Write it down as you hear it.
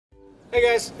Hey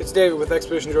guys, it's David with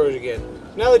Expedition George again.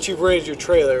 Now that you've raised your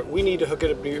trailer, we need to hook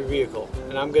it up to your vehicle,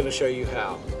 and I'm going to show you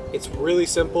how. It's really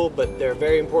simple, but there are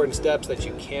very important steps that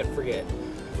you can't forget.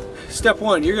 Step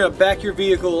 1, you're going to back your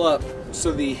vehicle up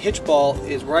so the hitch ball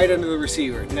is right under the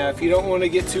receiver. Now if you don't want to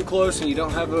get too close and you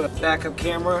don't have a backup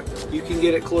camera, you can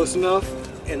get it close enough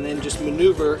and then just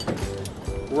maneuver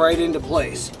right into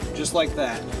place, just like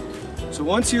that. So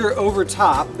once you're over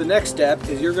top, the next step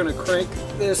is you're going to crank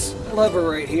this lever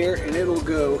right here and it'll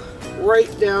go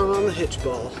right down on the hitch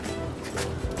ball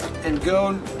and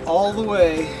go all the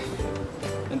way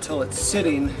until it's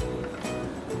sitting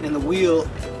and the wheel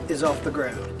is off the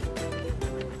ground.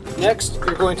 Next,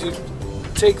 you're going to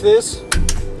take this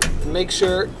and make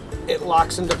sure it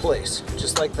locks into place,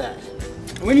 just like that.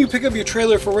 When you pick up your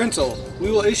trailer for rental,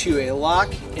 we will issue a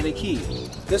lock and a key.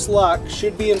 This lock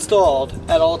should be installed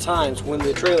at all times when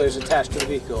the trailer is attached to the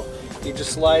vehicle. You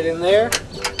just slide in there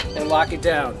and lock it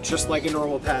down, just like a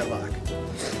normal padlock.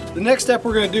 The next step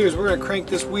we're going to do is we're going to crank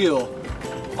this wheel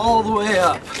all the way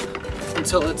up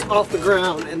until it's off the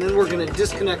ground, and then we're going to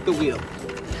disconnect the wheel.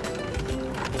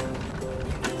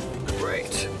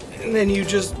 Right. And then you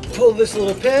just pull this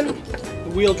little pin,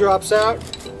 the wheel drops out,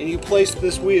 and you place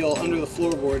this wheel under the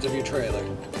floorboards of your trailer.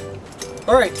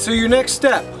 Alright, so your next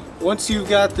step, once you've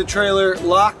got the trailer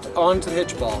locked onto the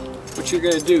hitch ball, what you're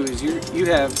going to do is you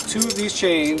have two of these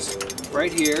chains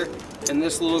right here and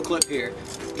this little clip here.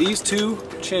 These two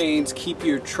chains keep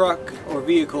your truck or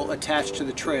vehicle attached to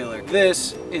the trailer.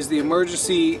 This is the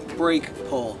emergency brake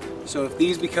pull. So if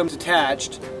these become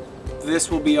detached, this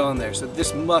will be on there. So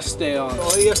this must stay on.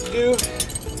 All you have to do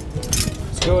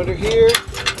is go under here,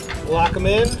 lock them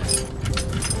in,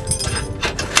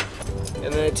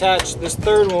 and then attach this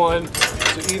third one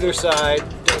to either side.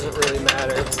 Doesn't really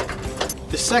matter.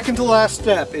 The second to last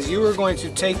step is you are going to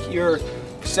take your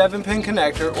 7-pin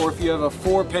connector, or if you have a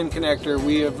 4-pin connector,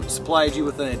 we have supplied you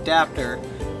with an adapter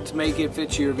to make it fit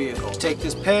to your vehicle. Take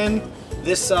this pin,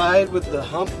 this side with the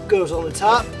hump goes on the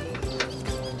top,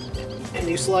 and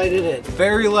you slide it in.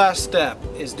 Very last step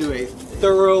is do a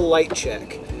thorough light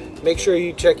check. Make sure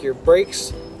you check your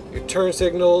brakes, your turn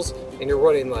signals, and your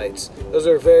running lights. Those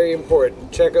are very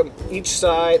important. Check them each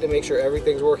side and make sure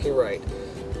everything's working right.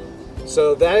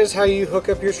 So that is how you hook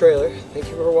up your trailer. Thank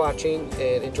you for watching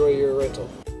and enjoy your rental.